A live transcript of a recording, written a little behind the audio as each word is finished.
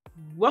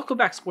Welcome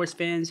back, sports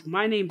fans.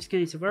 My name is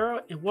Kenny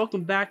Severo, and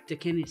welcome back to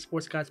Kenny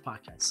Sports Guys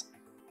Podcast.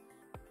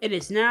 It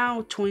is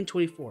now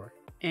 2024,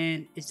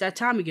 and it's that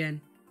time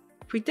again,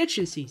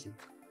 prediction season.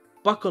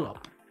 Buckle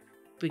up,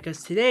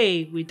 because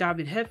today we dive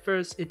in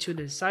headfirst into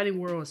the exciting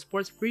world of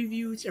sports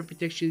previews and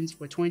predictions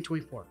for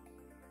 2024.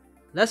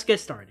 Let's get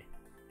started.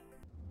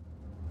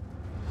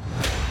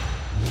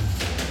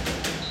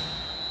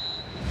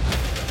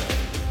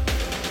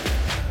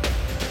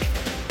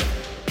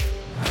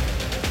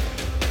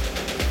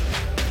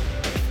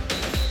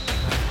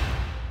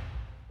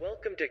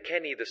 Welcome to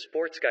Kenny the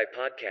Sports Guy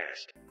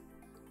Podcast.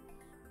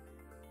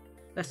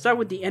 Let's start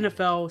with the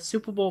NFL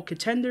Super Bowl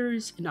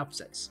contenders and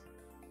upsets.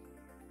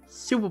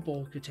 Super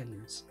Bowl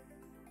contenders.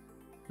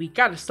 We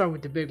gotta start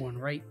with the big one,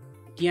 right?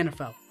 The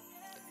NFL.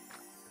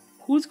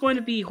 Who's going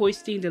to be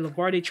hoisting the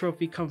Lombardi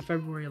Trophy come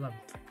February 11th?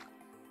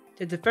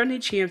 The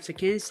defending champs, the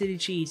Kansas City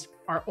Chiefs,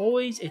 are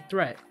always a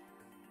threat,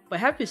 but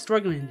have been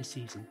struggling this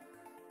season.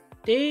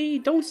 They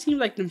don't seem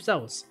like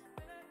themselves.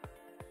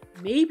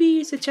 Maybe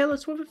it's a Taylor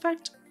Swift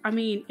effect? I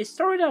mean, it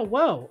started out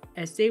well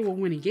as they were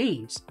winning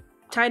games.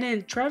 Tight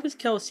end Travis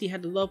Kelce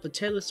had the love for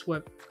Taylor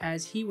Swift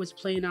as he was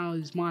playing out of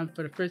his mind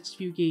for the first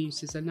few games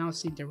since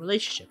announcing their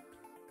relationship.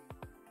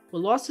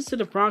 With losses to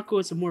the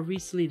Broncos and more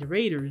recently the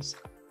Raiders,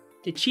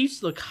 the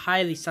Chiefs look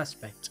highly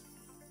suspect.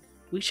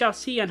 We shall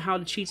see on how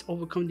the Chiefs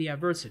overcome the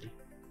adversity.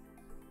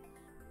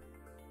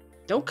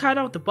 Don't count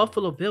out the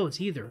Buffalo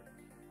Bills either,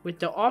 with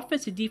the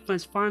offense and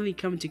defense finally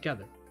coming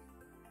together.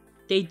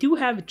 They do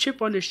have a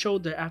chip on their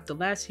shoulder after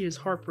last year's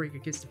heartbreak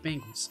against the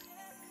Bengals.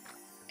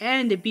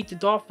 And they beat the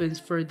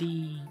Dolphins for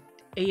the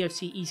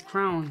AFC East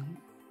crown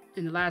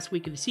in the last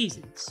week of the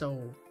season.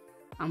 So,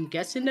 I'm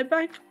guessing they're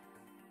back?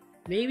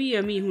 Maybe,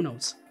 who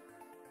knows.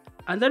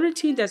 Another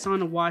team that's on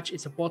the watch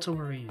is the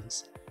Baltimore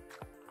Ravens.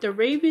 The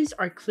Ravens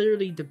are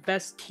clearly the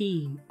best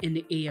team in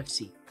the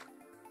AFC.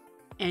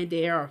 And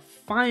they are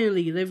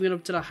finally living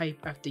up to the hype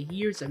after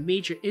years of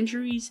major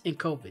injuries and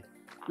COVID.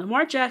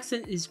 Lamar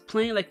Jackson is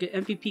playing like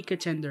an MVP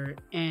contender,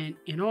 and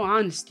in all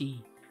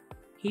honesty,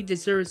 he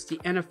deserves the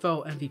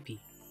NFL MVP.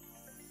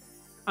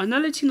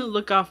 Another team to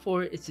look out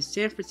for is the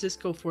San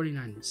Francisco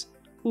 49ers,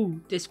 who,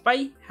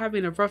 despite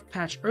having a rough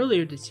patch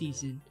earlier this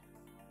season,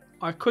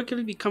 are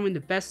quickly becoming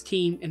the best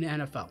team in the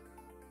NFL.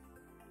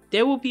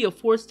 They will be a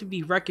force to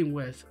be reckoned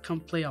with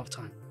come playoff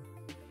time.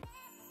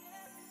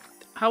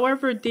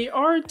 However, there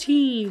are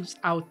teams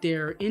out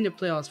there in the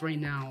playoffs right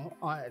now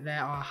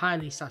that are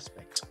highly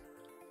suspect.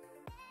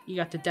 You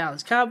got the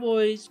Dallas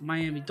Cowboys,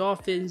 Miami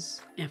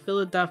Dolphins, and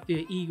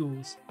Philadelphia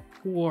Eagles,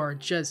 who are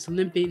just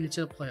limping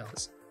into the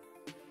playoffs.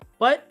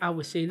 But I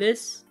would say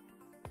this,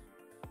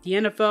 the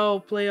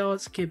NFL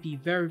playoffs can be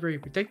very, very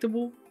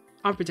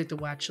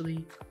unpredictable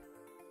actually,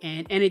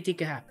 and anything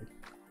can happen.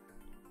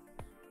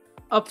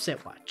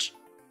 Upset watch.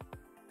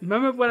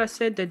 Remember what I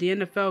said that the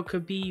NFL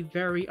could be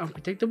very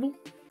unpredictable?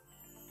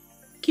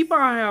 Keep an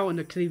eye out on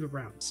the Cleveland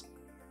Browns,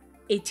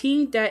 a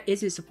team that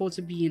isn't supposed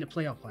to be in the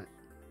playoff hunt,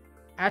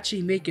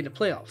 actually making the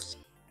playoffs.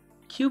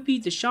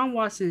 QB Deshaun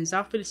Watson is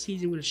out for the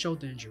season with a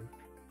shoulder injury.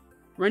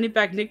 Running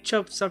back Nick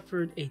Chubb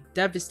suffered a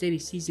devastating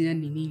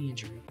season-ending knee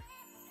injury.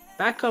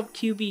 Backup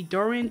QB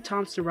Dorian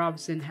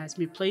Thompson-Robinson has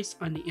been placed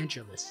on the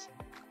injured list.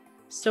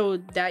 So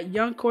that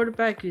young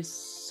quarterback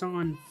is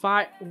on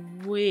fire.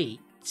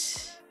 Wait.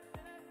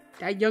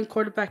 That young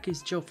quarterback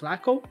is Joe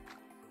Flacco?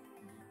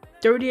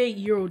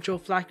 38-year-old Joe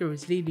Flacco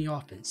is leading the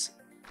offense.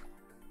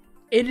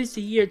 It is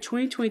the year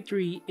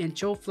 2023 and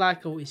Joe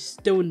Flacco is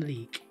still in the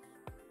league.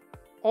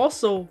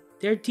 Also,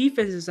 their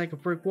defense is like a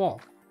brick wall.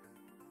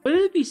 Would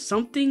it be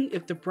something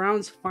if the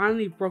Browns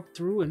finally broke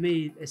through and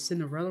made a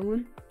Cinderella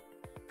run?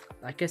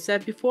 Like I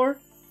said before,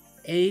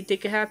 anything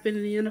can happen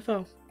in the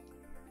NFL.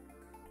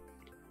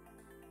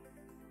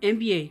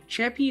 NBA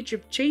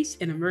Championship Chase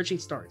and Emerging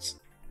Stars.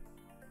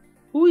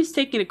 Who is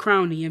taking the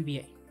crown in the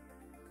NBA?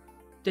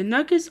 The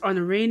Nuggets are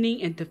the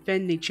reigning and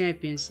defending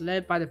champions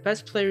led by the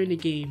best player in the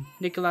game,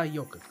 Nikola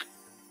Jokic.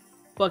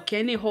 But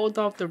can they hold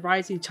off the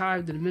rising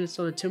tide of the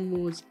Minnesota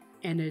Timberwolves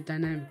and their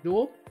dynamic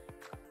duo?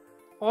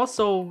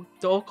 Also,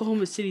 the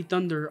Oklahoma City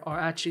Thunder are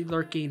actually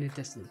lurking in the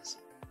distance.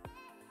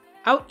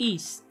 Out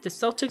east, the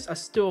Celtics are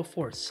still a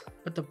force,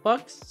 but the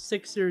Bucks,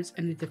 Sixers,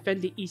 and the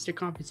defending Eastern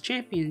Conference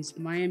champions,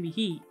 Miami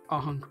Heat, are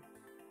hungry.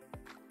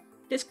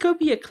 This could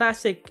be a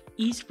classic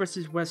East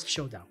versus West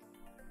showdown.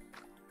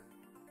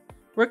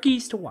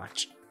 Rookies to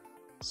watch.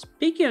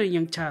 Speaking of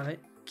young talent,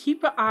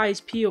 keep your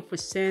eyes peeled for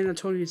San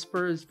Antonio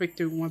Spurs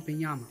Victor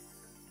Wembanyama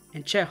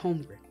and Chet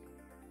Holmgren.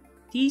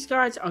 These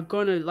guys are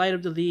going to light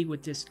up the league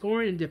with their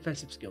scoring and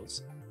defensive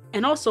skills.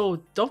 And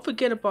also, don't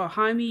forget about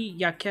Jaime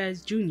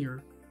Jaquez Jr.,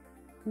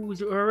 who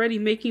is already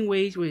making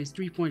waves with his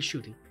 3-point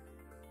shooting.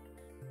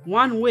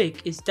 Juan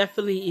Wick is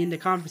definitely in the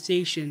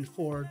conversation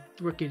for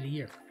Rookie of the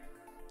Year.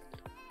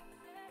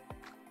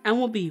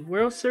 MLB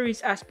World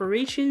Series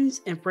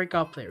aspirations and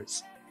breakout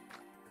players.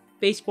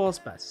 Baseball's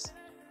best.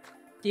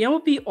 The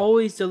MLB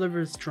always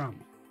delivers drama,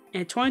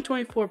 and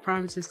 2024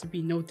 promises to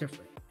be no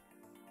different.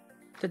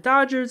 The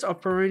Dodgers are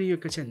perennial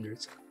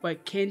contenders,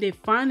 but can they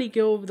finally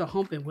get over the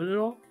hump and win it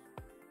all?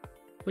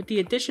 With the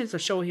additions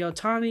of Shohei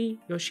Ohtani,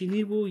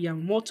 Yoshinobu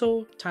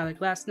Yamamoto, Tyler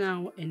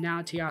Glasnow, and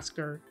now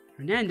Teoscar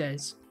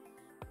Hernandez,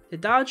 the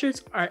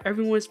Dodgers are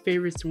everyone's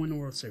favorites to win the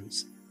World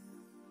Series.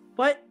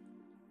 But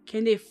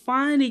can they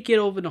finally get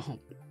over the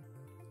hump?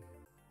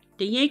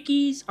 The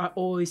Yankees are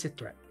always a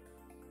threat.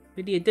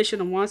 With the addition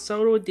of Juan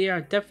Soto, they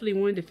are definitely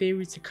one of the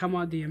favorites to come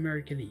out of the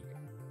American League.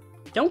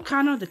 Don't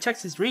count out the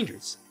Texas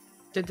Rangers,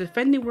 the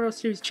defending World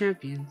Series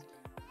champions,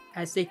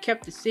 as they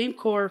kept the same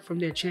core from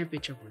their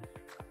championship run.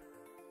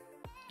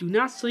 Do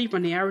not sleep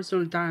on the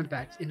Arizona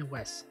Diamondbacks in the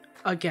West.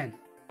 Again,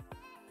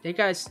 they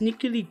got a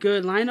sneakily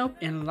good lineup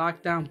and a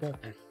lockdown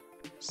bullpen.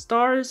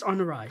 Stars on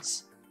the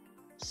rise.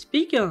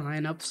 Speaking of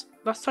lineups,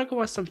 let's talk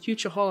about some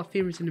future Hall of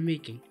Famers in the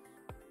making.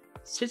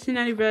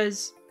 Cincinnati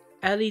Reds,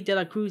 Elly De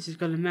La Cruz is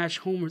going to match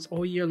homers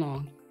all year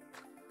long.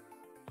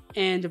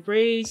 And the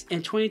Braves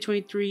and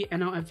 2023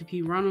 NL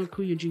MVP Ronald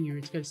Acuna Jr.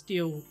 is going to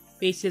steal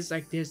bases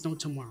like there's no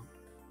tomorrow.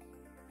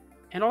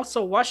 And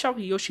also, watch out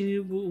for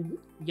Yoshinobu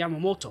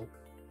Yamamoto,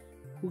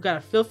 who got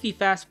a filthy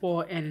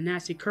fastball and a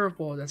nasty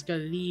curveball that's going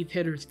to leave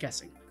hitters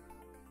guessing.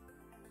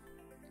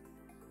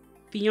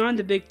 Beyond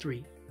the big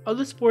three,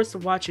 other sports to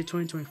watch in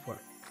 2024.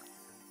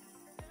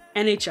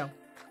 NHL.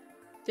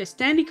 The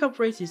Stanley Cup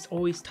race is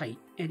always tight,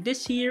 and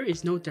this year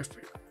is no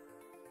different.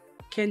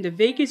 Can the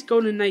Vegas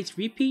Golden Knights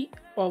repeat,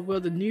 or will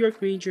the New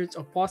York Rangers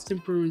or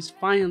Boston Bruins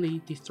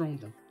finally dethrone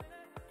them?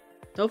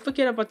 Don't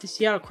forget about the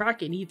Seattle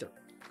Kraken either.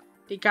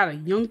 They got a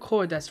young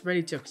core that's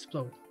ready to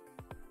explode.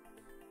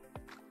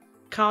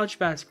 College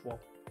basketball.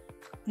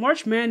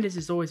 March Madness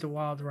is always a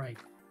wild ride,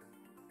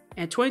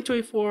 and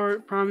 2024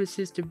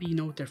 promises to be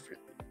no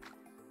different.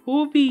 Who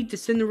will be the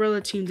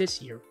Cinderella team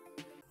this year?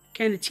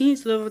 Can the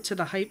teams live up to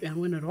the hype and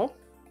win it all?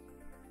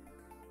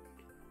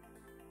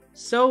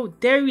 So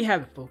there we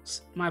have it,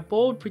 folks. My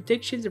bold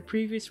predictions and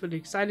previews for the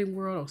exciting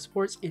world of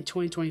sports in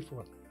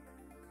 2024.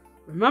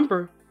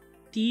 Remember,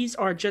 these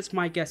are just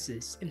my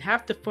guesses, and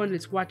half the fun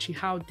is watching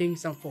how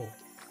things unfold.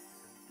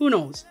 Who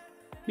knows?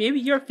 Maybe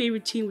your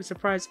favorite team will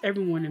surprise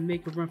everyone and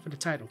make a run for the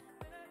title.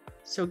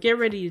 So get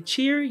ready to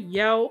cheer,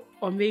 yell,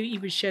 or maybe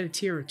even shed a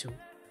tear or two,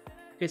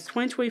 because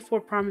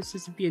 2024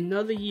 promises to be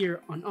another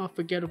year on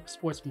unforgettable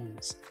sports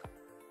moments.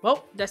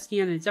 Well, that's the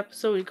end of this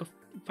episode. You can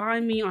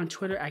find me on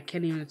Twitter at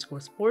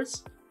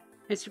Kenny_sports,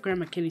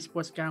 Instagram at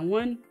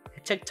KennySportsGuy1,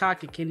 and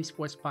TikTok at Kenny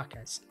Sports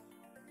Podcast.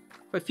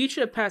 For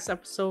future and past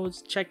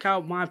episodes, check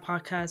out my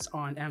podcast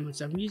on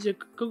Amazon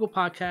Music, Google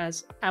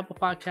Podcasts, Apple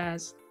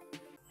Podcasts,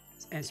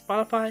 and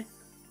Spotify.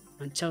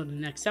 Until the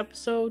next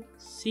episode,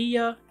 see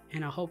ya,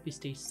 and I hope you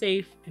stay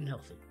safe and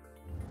healthy.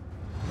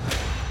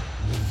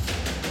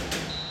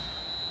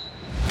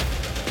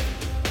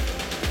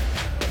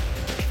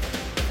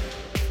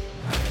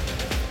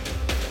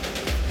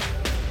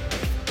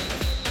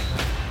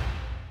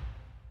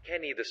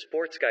 Kenny the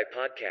Sports Guy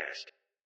Podcast.